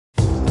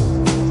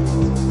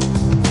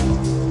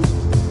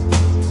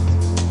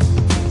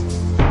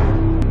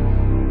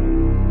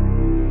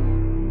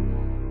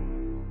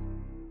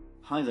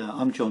Hi there,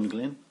 I'm John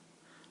Glynn.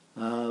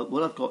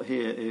 What I've got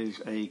here is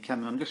a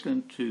camera. I'm just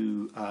going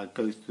to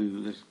go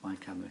through, this is my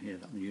camera here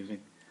that I'm using.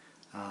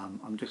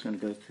 I'm just going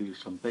to go through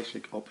some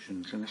basic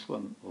options in this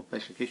one, or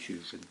basic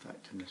issues in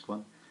fact in this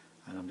one,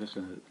 and I'm just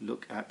going to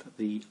look at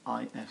the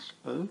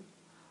ISO.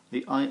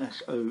 The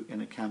ISO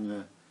in a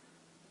camera,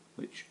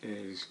 which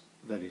is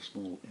very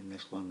small in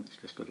this one, it's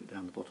just got it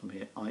down the bottom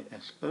here,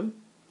 ISO,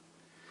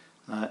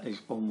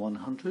 is on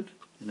 100,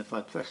 and if I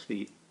press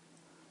the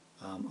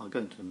I'll go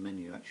into the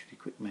menu actually,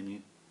 quick menu,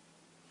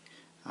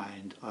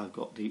 and I've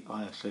got the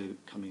ISO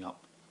coming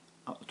up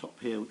the top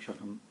here, which I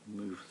can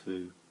move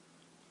through,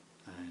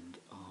 and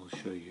I'll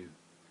show you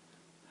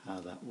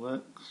how that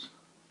works.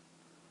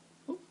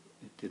 Oh,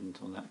 it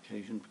didn't on that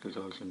occasion because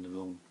I was in the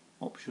wrong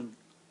option,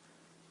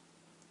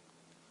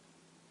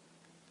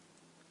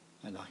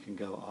 and I can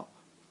go up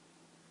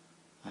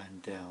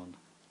and down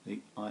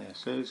the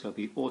ISOs. There'll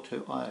be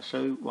auto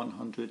ISO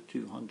 100,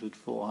 200,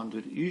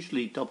 400. It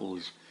usually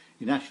doubles.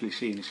 You can actually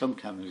see in some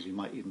cameras you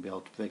might even be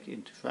able to break it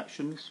into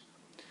fractions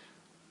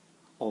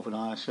of an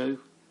ISO,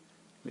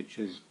 which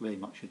is very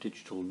much a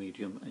digital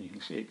medium, and you can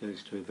see it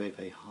goes to very,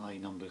 very high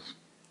numbers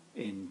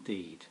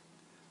indeed.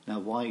 Now,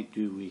 why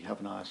do we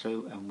have an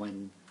ISO, and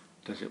when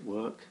does it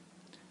work?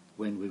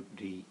 When would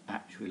we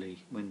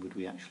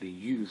actually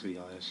use the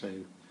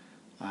ISO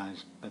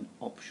as an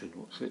option?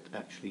 What's it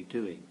actually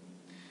doing?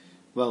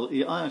 Well,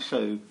 the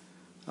ISO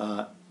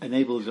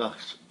enables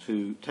us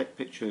to take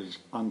pictures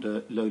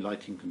under low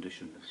lighting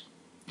conditions.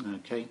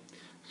 Okay,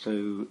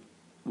 so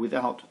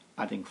without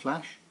adding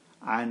flash,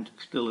 and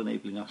still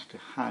enabling us to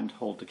hand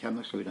hold the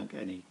camera so we don't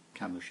get any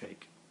camera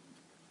shake.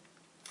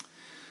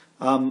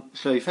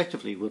 So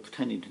effectively we're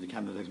pretending to the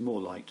camera there's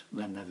more light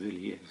than there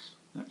really is.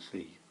 That's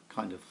the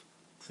kind of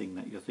thing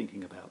that you're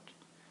thinking about.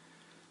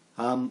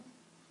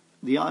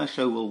 The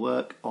ISO will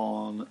work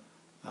on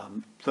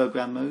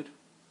program mode,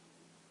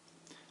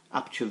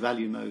 aperture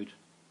value mode,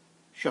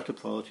 shutter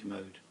priority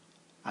mode,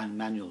 and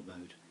manual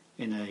mode.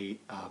 In a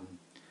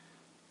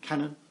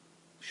Canon,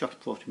 shutter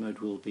priority mode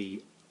will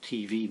be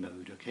TV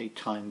mode, okay,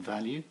 time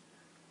value,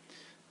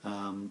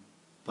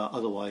 but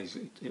otherwise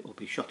it will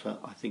be shutter,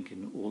 I think,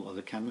 in all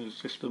other camera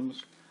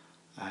systems,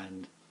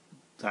 and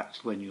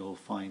that's when you'll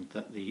find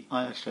that the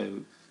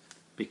ISO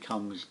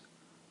becomes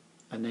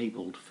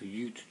enabled for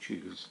you to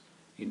choose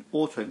in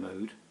auto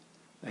mode,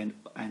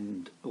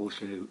 and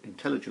also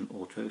intelligent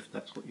auto, if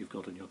that's what you've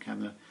got on your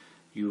camera.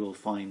 You will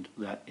find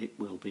that it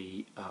will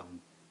be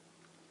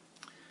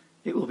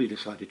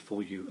decided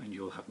for you, and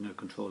you'll have no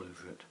control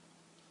over it.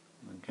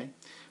 Okay,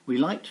 we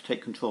like to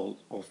take control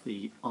of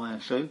the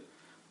ISO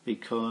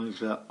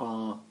because there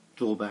are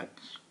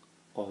drawbacks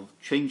of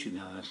changing the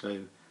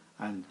ISO,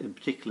 and in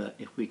particular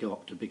if we go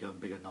up to bigger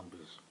and bigger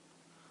numbers.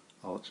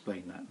 I'll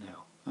explain that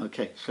now.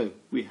 Okay, so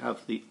we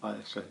have the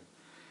ISO.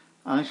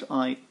 As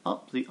I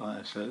up the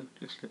ISO,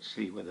 just let's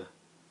see whether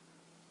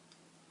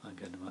I'm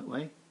going the right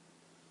way.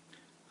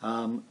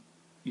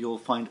 You'll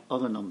find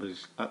other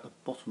numbers at the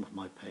bottom of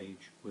my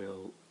page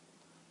will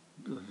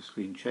the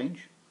screen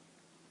change,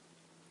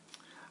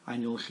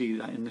 and you'll see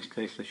that in this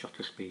case the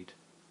shutter speed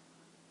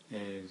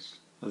is,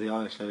 or the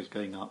ISO is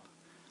going up,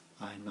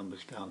 and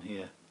numbers down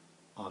here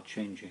are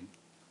changing.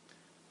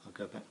 I'll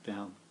go back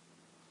down.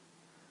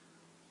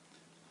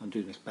 I'm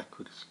doing this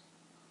backwards.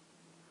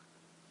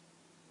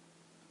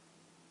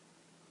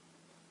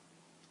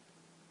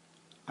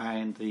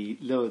 And the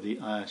lower the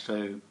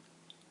ISO,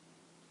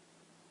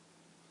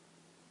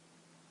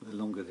 the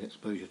longer the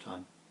exposure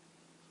time.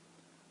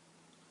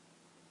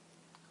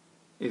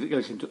 If it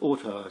goes into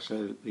auto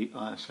ISO, the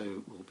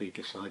ISO will be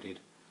decided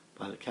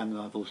by the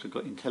camera. I've also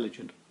got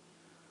intelligent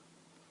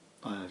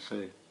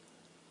ISO,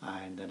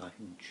 and then I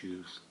can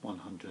choose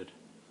 100,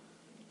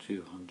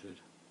 200,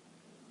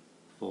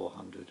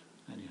 400,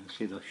 and you can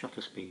see the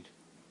shutter speed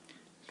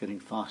is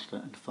getting faster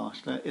and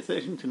faster. If there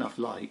isn't enough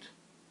light,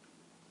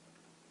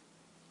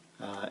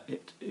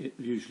 it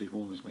usually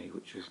warns me,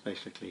 which is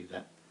basically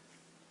that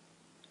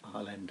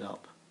I'll end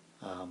up,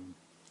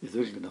 if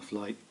there isn't enough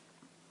light,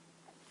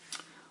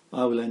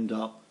 I will end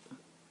up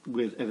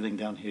with everything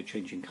down here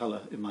changing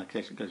colour. In my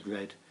case it goes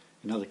red.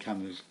 In other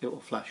cameras it will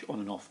flash on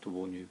and off to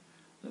warn you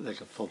that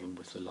there's a problem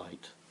with the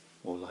light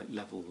or light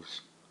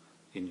levels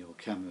in your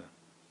camera.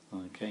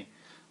 Okay,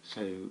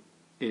 so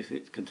if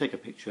it can take a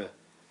picture,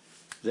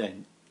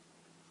 then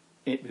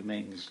it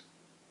remains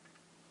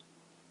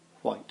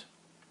white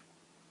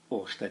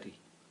or steady.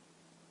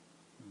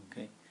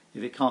 Okay,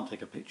 if it can't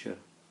take a picture,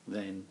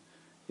 then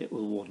it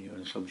will warn you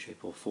in some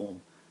shape or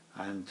form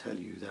and tell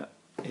you that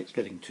it's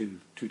getting too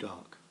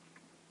dark.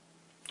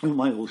 It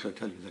might also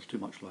tell you there's too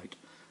much light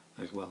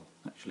as well,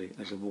 actually,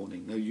 as a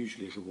warning. There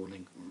usually is a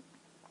warning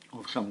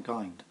of some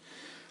kind.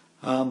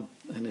 And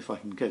if I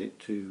can get it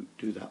to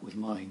do that with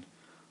mine,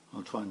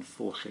 I'll try and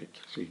force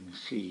it so you can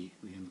see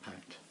the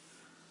impact.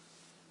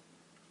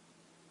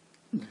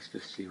 Let's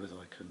just see whether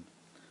I can.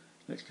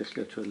 Let's just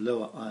go to a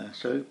lower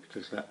ISO,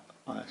 because that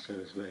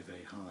ISO is very,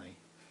 very high.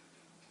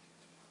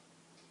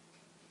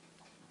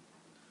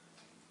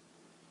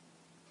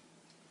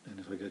 And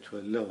if I go to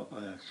a lower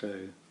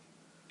ISO,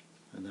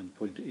 and then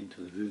point it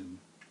into the room.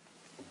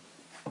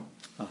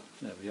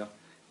 There we are.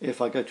 If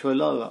I go to a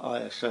lower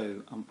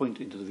ISO and point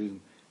it into the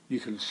room, you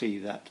can see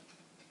that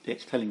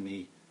it's telling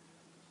me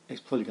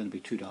it's probably going to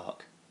be too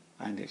dark,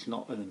 and it's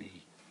not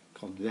only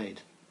gone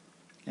red,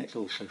 it's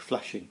also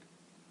flashing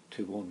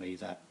to warn me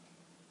that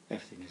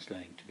everything is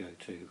going to go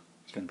to,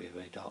 it's going to be a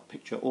very dark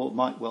picture, or it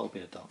might well be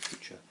a dark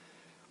picture.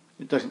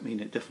 It doesn't mean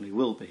it definitely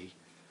will be,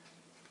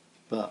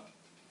 but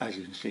as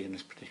you can see in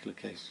this particular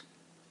case,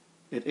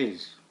 it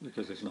is,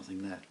 because there's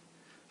nothing there.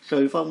 So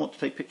if I want to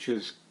take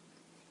pictures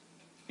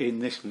in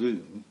this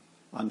room,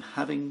 I'm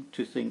having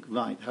to think,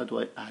 right, how do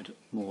I add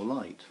more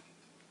light?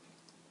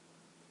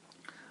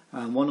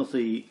 And one of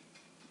the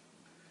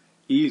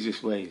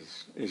easiest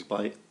ways is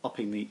by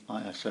upping the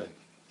ISO.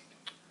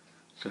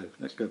 So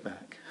let's go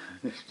back.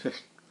 Let's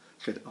just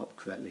set it up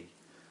correctly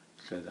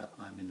so that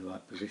I'm in the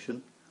right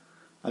position.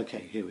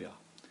 Okay, here we are.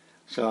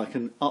 So I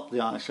can up the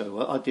ISO.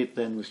 What I did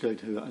then was go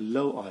to a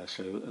low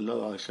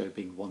ISO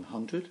being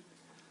 100,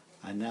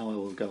 and now I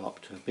will go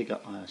up to a bigger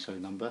ISO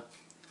number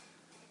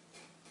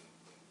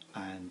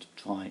and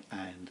try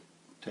and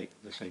take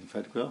the same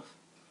photograph.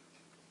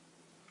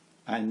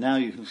 And now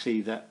you can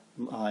see that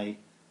my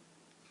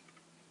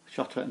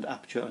shutter and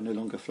aperture are no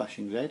longer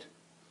flashing red.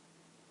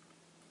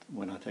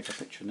 When I take a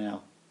picture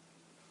now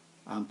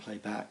and play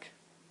back,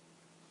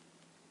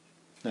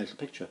 there's a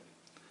picture,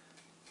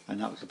 and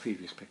that was the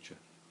previous picture.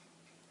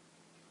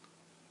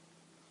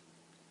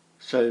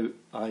 So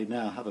I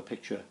now have a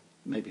picture,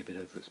 maybe a bit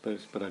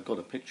overexposed, but I've got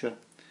a picture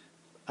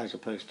as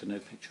opposed to no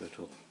picture at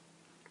all.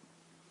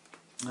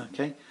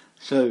 Okay,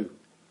 so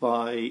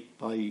by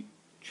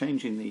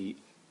changing the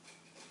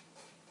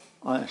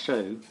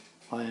ISO,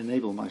 I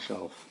enable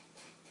myself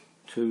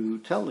to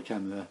tell the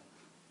camera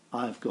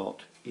I've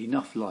got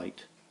enough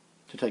light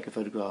to take a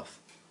photograph,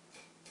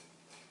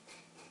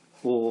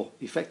 or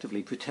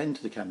effectively pretend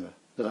to the camera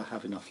that I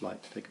have enough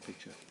light to take a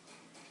picture.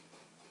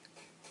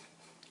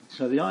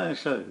 So the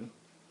ISO,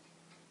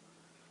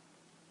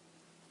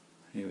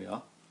 here we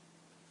are,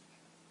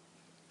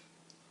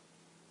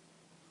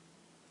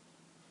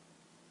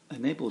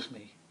 enables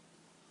me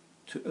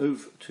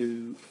to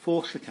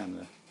force the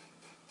camera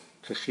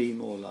to see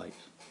more light.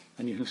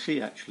 And you can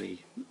see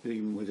actually,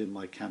 even within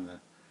my camera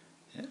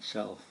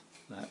itself,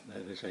 that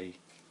there is a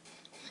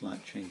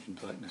slight change in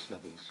brightness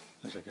levels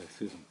as I go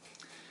through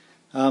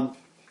them.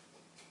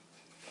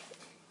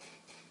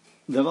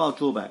 There are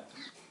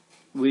drawbacks.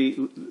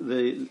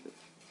 The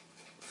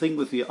thing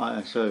with the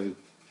ISO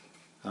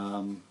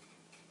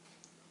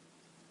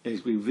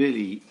is we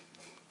really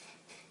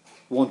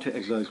want it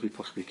as low as we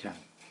possibly can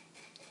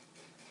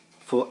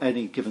for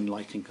any given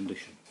lighting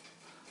condition.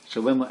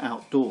 So when we're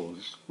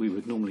outdoors, we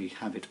would normally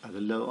have it at a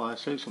low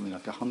ISO, something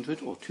like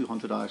 100 or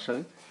 200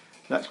 ISO.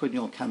 That's when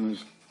your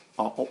cameras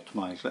are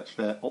optimized. That's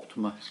their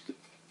optimized,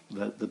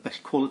 the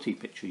best quality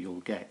picture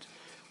you'll get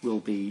will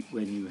be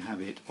when you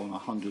have it on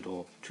 100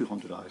 or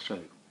 200 ISO.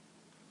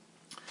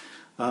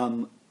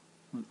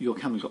 Your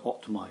cameras are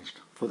optimized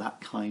for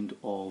that kind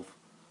of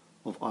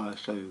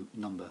ISO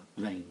number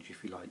range,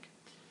 if you like.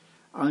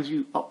 As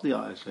you up the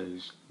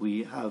ISOs,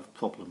 we have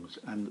problems,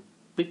 and the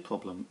big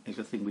problem is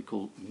a thing we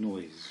call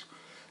noise.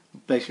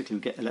 Basically,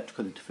 we get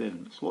electrical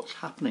interference. What's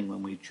happening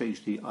when we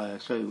change the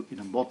ISO in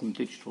a modern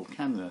digital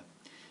camera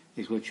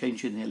is we're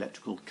changing the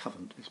electrical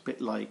current. It's a bit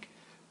like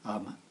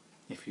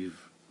if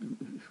you've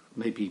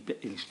maybe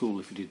in school,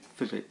 if you did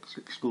physics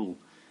at school,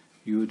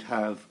 you would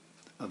have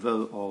a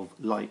row of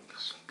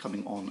lights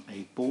coming on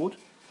a board,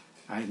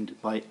 and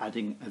by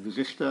adding a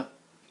resistor,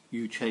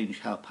 you change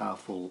how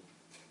powerful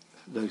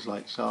those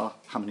lights are,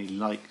 how many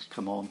lights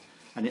come on,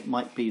 and it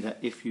might be that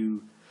if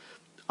you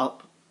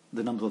up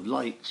the number of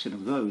lights in a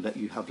row that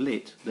you have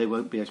lit, they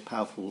won't be as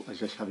powerful as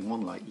just having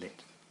one light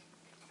lit.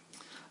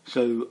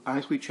 So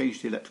as we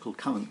change the electrical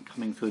current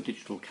coming through a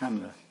digital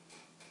camera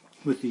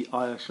with the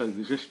ISO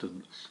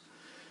resistance,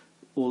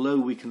 although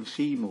we can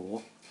see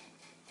more,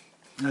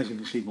 as you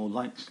can see more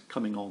lights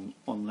coming on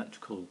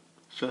electrical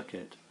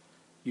circuit,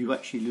 you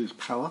actually lose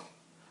power,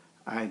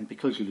 and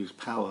because you lose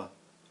power,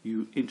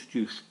 you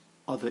introduce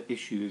other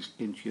issues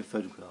into your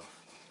photograph.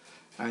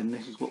 And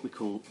this is what we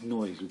call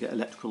noise. We get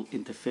electrical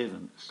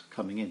interference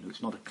coming in.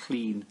 It's not a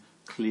clean,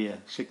 clear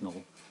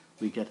signal.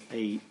 We get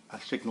a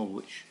signal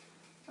which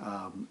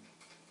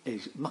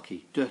is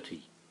mucky,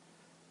 dirty,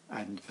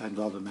 and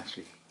rather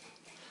messy.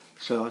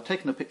 So I've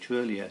taken a picture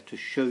earlier to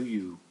show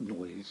you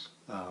noise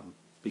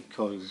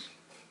because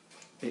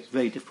it's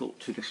very difficult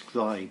to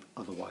describe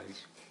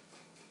otherwise.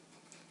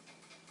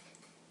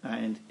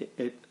 And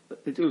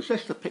it was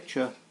just a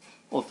picture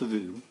of the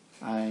room,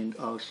 and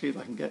I'll see if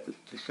I can get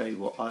to say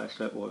what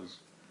ISO it was.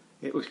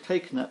 It was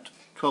taken at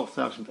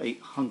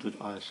 12,800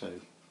 ISO,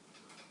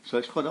 so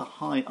it's quite a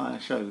high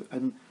ISO.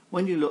 And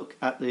when you look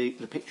at the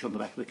picture on the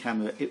back of the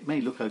camera, it may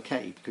look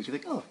okay because you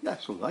think, oh,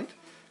 that's all right.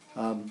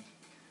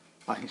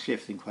 I can see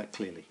everything quite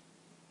clearly.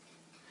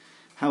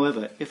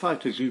 However, if I were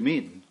to zoom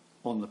in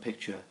on the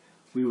picture,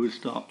 we would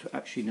start to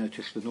actually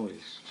notice the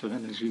noise. So I'm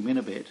going to zoom in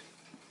a bit.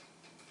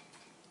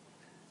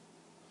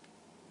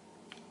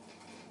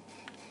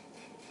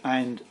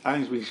 And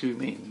as we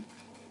zoom in,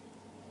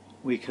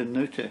 we can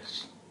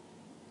notice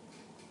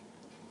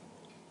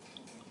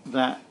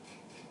that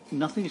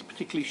nothing is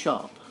particularly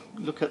sharp.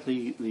 Look at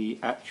the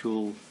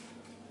actual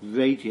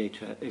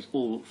radiator is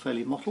all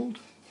fairly mottled,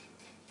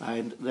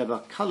 and there are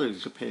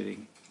colours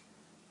appearing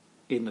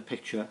in the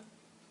picture.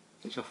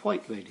 It's a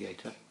white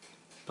radiator,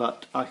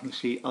 but I can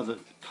see other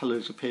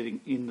colours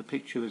appearing in the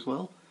picture as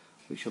well,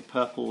 which are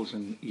purples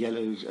and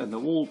yellows, and the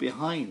wall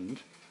behind,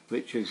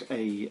 which is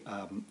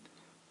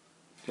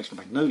just a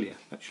magnolia,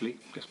 actually,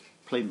 just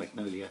plain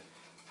magnolia,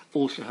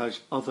 also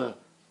has other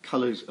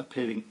colours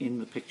appearing in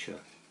the picture,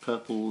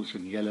 purples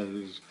and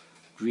yellows,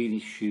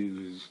 greenish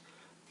hues,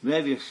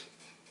 various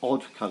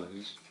odd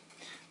colours,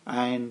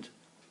 and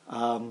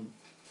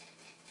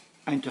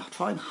to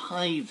try and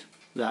hide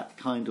that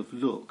kind of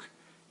look,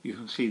 you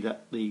can see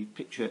that the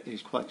picture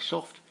is quite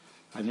soft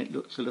and it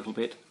looks a little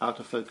bit out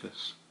of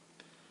focus.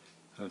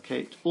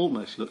 Okay, it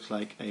almost looks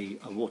like a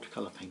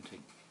watercolour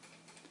painting.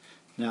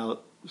 Now,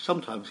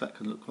 sometimes that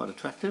can look quite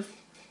attractive,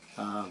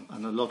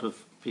 and a lot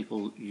of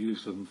people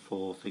use them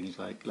for things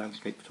like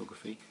landscape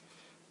photography,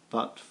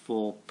 but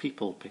for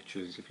people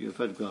pictures, if you're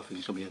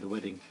photographing somebody at a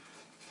wedding,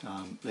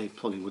 they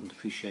probably wouldn't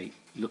appreciate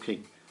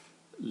looking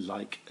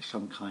like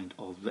some kind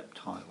of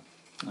reptile.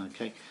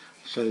 Okay,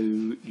 so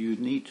you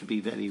need to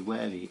be very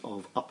wary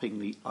of upping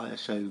the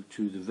ISO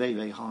to the very,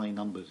 very high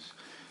numbers.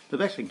 The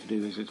best thing to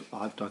do is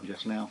what I've done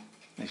just now,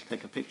 is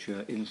take a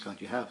picture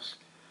inside your house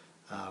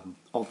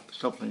of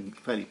something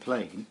fairly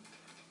plain,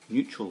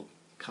 neutral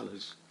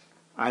colours,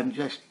 and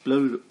just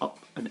blow up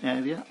an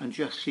area and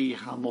just see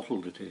how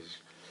mottled it is.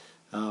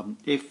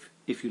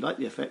 If you like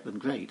the effect, then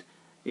great.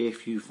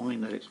 If you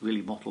find that it's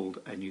really mottled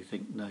and you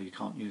think, no, you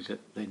can't use it,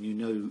 then you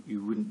know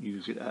you wouldn't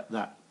use it at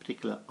that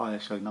particular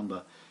ISO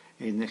number.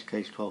 In this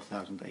case,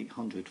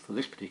 12,800 for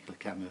this particular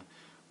camera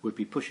would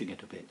be pushing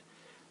it a bit.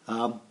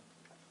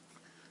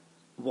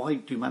 Why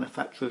do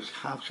manufacturers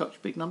have such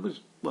big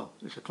numbers? Well,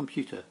 it's a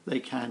computer. They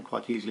can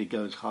quite easily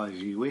go as high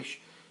as you wish.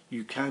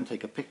 You can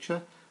take a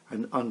picture,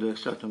 and under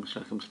certain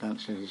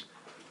circumstances,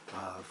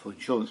 for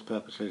insurance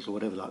purposes or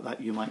whatever like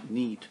that, you might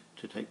need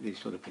to take these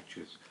sort of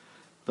pictures.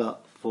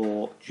 But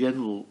for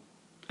general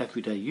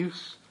everyday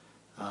use,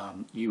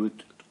 you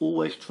would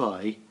always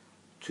try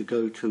to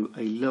go to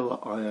a lower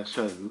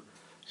ISO.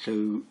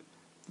 So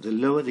the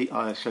lower the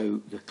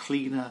ISO, the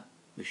cleaner,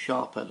 the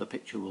sharper the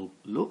picture will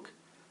look,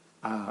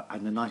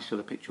 and the nicer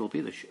the picture will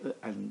be.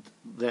 And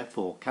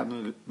therefore,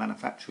 camera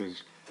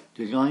manufacturers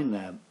design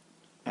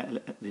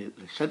the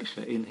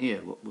sensor in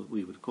here, what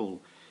we would call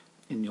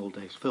in the old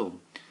days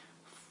film,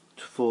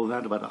 for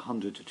around about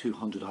 100 to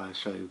 200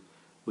 ISO,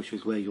 which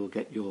is where you'll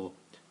get your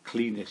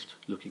cleanest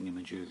looking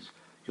images,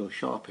 your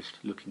sharpest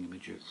looking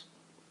images.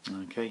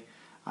 Okay,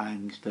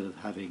 and instead of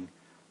having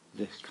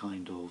this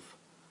kind of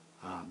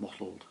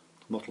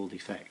mottled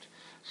effect.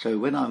 So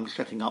when I'm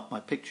setting up my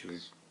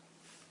pictures,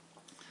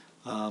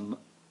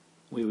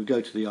 we would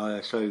go to the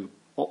ISO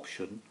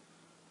option.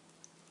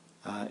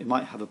 It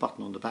might have a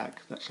button on the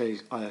back that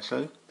says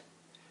ISO.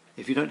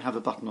 If you don't have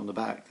a button on the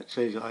back that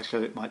says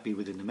ISO, it might be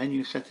within the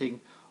menu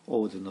setting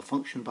or within the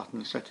function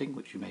button setting,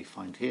 which you may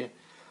find here,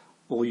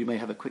 or you may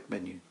have a quick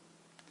menu.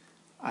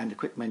 And the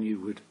quick menu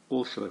would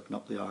also open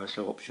up the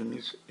ISO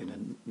options in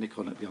a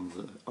Nikon at the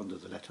under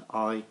the letter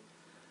I,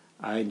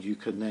 and you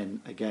can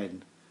then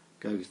again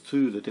go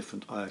through the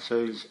different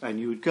ISOs, and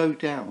you would go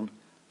down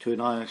to an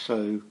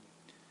ISO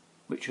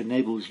which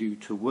enables you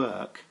to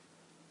work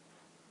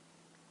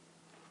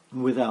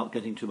without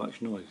getting too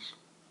much noise.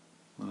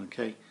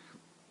 Okay.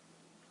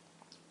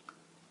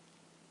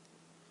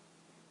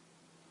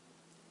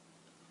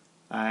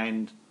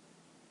 And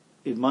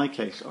in my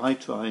case, I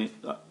try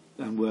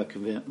and work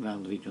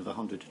around the region of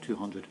 100 to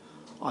 200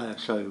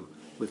 ISO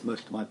with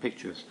most of my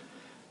pictures.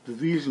 The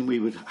reason we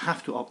would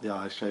have to up the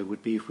ISO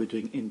would be if we're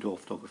doing indoor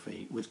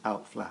photography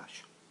without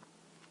flash.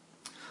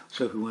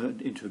 So if we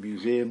went into a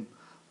museum,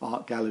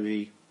 art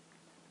gallery,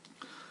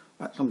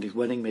 at somebody's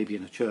wedding, maybe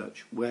in a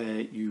church, where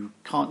you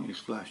can't use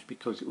flash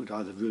because it would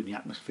either ruin the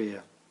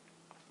atmosphere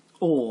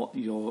or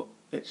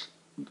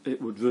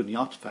it would ruin the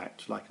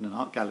artifact, like in an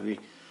art gallery,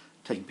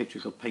 taking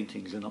pictures of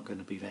paintings are not going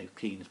to be very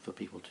keen for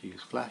people to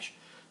use flash,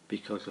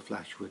 because the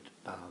flash would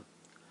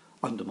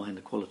undermine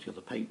the quality of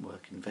the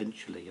paintwork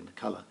eventually in the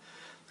colour.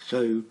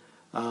 So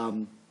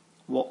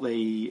what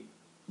they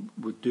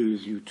would do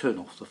is you turn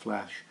off the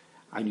flash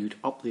and you'd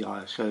up the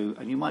ISO,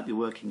 and you might be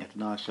working at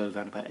an ISO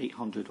around about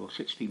 800 or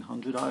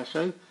 1600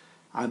 ISO,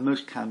 and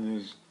most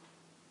cameras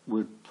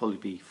would probably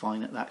be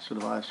fine at that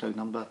sort of ISO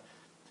number.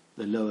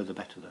 The lower the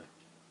better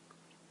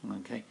though.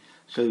 Okay,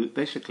 so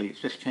basically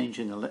it's just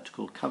changing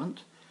electrical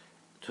current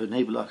to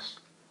enable us,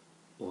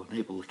 or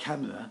enable the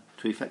camera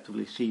to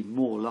effectively see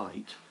more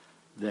light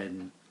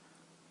than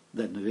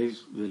there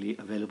is really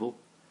available,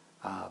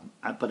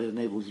 but it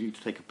enables you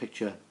to take a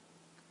picture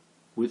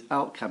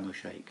without camera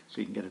shake, so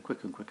you can get a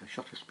quicker and quicker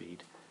shutter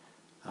speed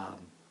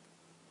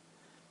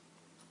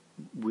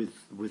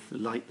with the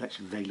light that's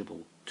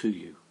available to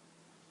you.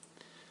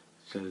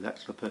 So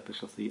that's the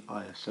purpose of the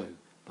ISO.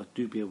 but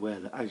do be aware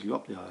that as you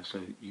up the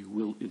ISO, you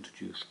will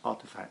introduce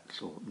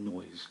artifacts or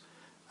noise,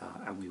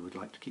 and we would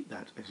like to keep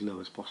that as low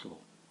as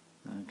possible.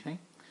 Okay,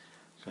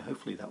 so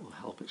hopefully that will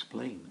help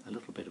explain a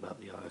little bit about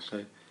the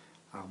ISO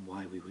and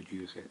why we would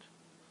use it.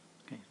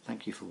 Okay,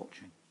 thank you for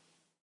watching.